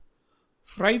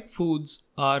Fried foods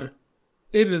are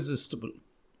irresistible.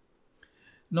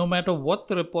 No matter what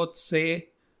the reports say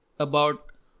about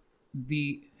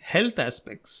the health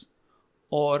aspects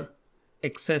or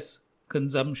excess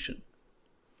consumption.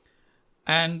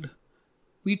 And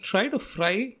we try to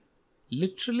fry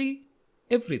literally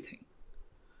everything,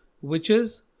 which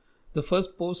is the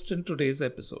first post in today's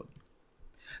episode.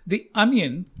 The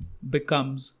onion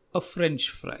becomes a French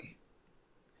fry.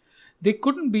 They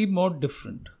couldn't be more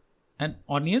different, an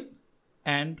onion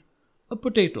and a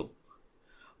potato.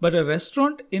 But a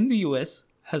restaurant in the US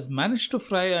has managed to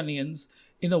fry onions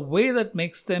in a way that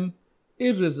makes them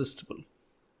irresistible.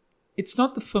 It's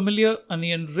not the familiar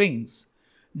onion rings,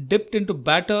 dipped into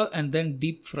batter and then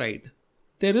deep fried.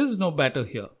 There is no batter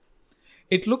here.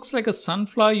 It looks like a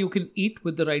sunflower you can eat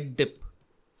with the right dip.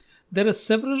 There are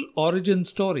several origin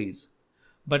stories,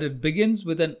 but it begins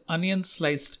with an onion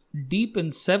sliced deep in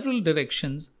several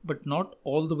directions but not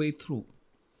all the way through.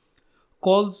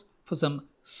 Calls for some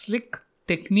slick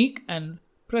technique and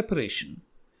preparation.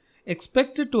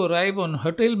 Expected to arrive on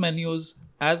hotel menus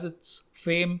as its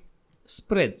fame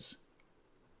spreads.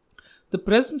 The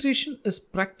presentation is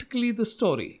practically the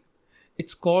story.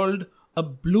 It's called a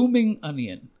blooming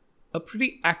onion, a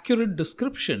pretty accurate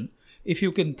description if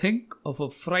you can think of a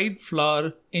fried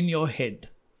flower in your head.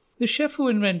 The chef who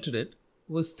invented it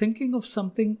was thinking of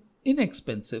something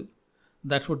inexpensive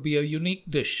that would be a unique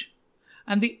dish,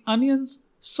 and the onions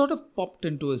sort of popped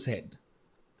into his head.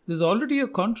 There's already a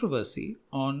controversy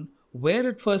on where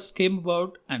it first came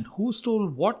about and who stole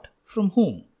what from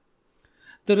whom.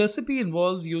 The recipe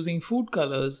involves using food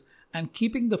colors and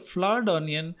keeping the floured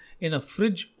onion in a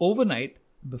fridge overnight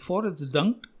before it's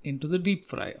dunked into the deep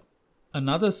fryer.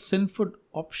 Another sinful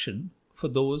option for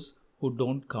those who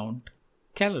don't count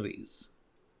calories.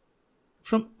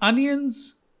 From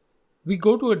onions, we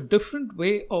go to a different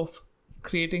way of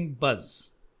creating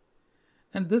buzz.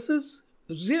 And this is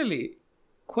really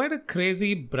quite a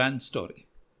crazy brand story,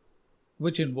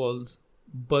 which involves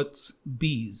Burt's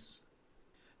bees.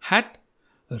 Hat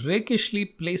rakishly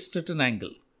placed at an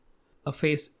angle, a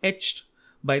face etched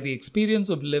by the experience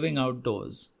of living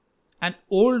outdoors. An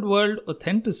old world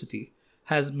authenticity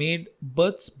has made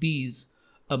Burt's bees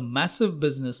a massive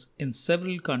business in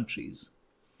several countries,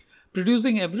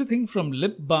 producing everything from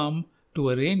lip balm to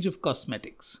a range of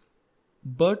cosmetics.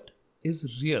 Burt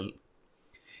is real.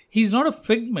 He's not a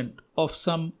figment of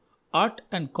some art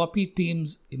and copy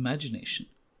team's imagination.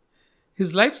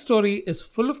 His life story is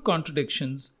full of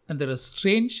contradictions, and there are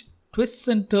strange twists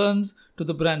and turns to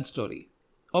the brand story,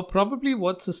 or probably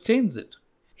what sustains it.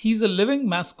 He's a living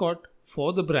mascot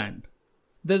for the brand.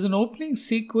 There's an opening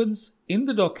sequence in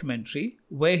the documentary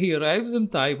where he arrives in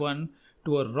Taiwan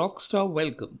to a rockstar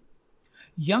welcome.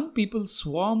 Young people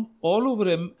swarm all over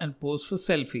him and pose for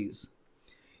selfies.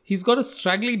 He's got a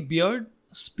straggly beard,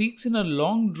 speaks in a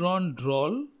long-drawn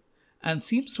drawl, and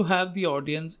seems to have the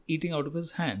audience eating out of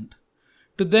his hand.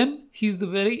 To them, he's the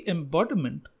very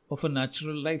embodiment of a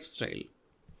natural lifestyle.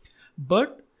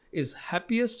 Burt is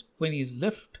happiest when he's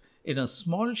left in a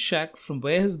small shack from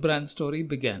where his brand story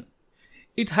began.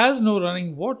 It has no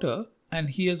running water, and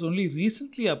he has only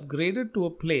recently upgraded to a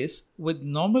place with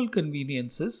normal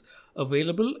conveniences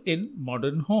available in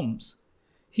modern homes.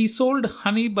 He sold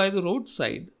honey by the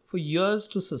roadside for years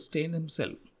to sustain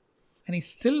himself, and he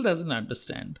still doesn't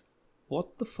understand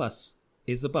what the fuss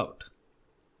is about.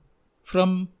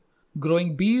 From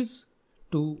growing bees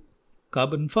to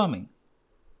carbon farming,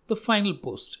 the final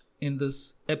post in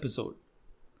this episode.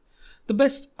 The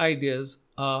best ideas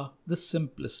are the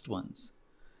simplest ones.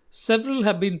 Several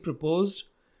have been proposed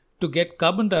to get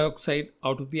carbon dioxide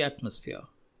out of the atmosphere.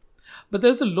 But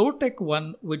there's a low-tech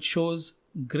one which shows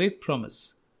great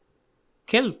promise.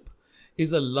 Kelp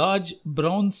is a large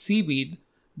brown seaweed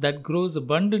that grows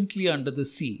abundantly under the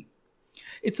sea.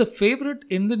 It's a favorite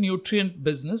in the nutrient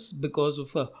business because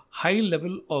of a high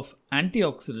level of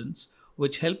antioxidants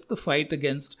which help the fight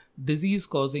against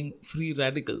disease-causing free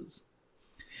radicals.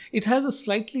 It has a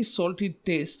slightly salty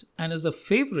taste and is a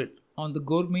favorite on the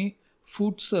gourmet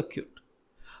food circuit.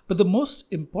 But the most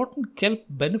important kelp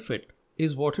benefit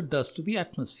is what it does to the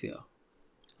atmosphere.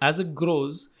 As it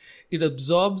grows, it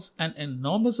absorbs an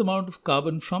enormous amount of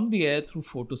carbon from the air through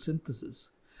photosynthesis.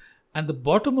 And the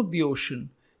bottom of the ocean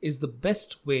is the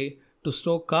best way to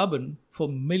store carbon for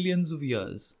millions of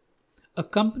years. A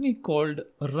company called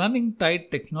Running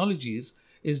Tide Technologies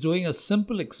is doing a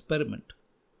simple experiment.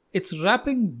 It's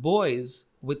wrapping buoys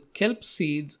with kelp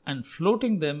seeds and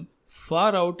floating them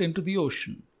far out into the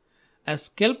ocean. As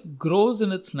kelp grows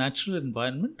in its natural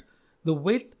environment, the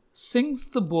weight sinks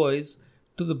the buoys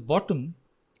to the bottom,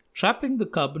 trapping the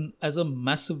carbon as a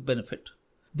massive benefit.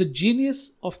 The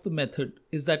genius of the method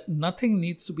is that nothing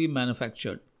needs to be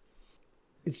manufactured.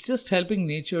 It's just helping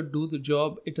nature do the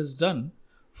job it has done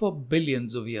for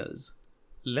billions of years.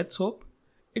 Let's hope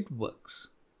it works.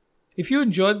 If you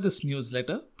enjoyed this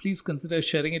newsletter, please consider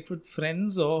sharing it with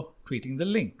friends or tweeting the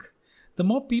link. The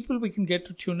more people we can get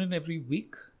to tune in every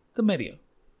week, the merrier.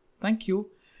 Thank you,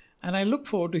 and I look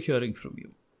forward to hearing from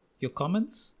you, your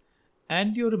comments,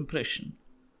 and your impression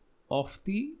of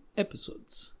the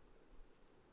episodes.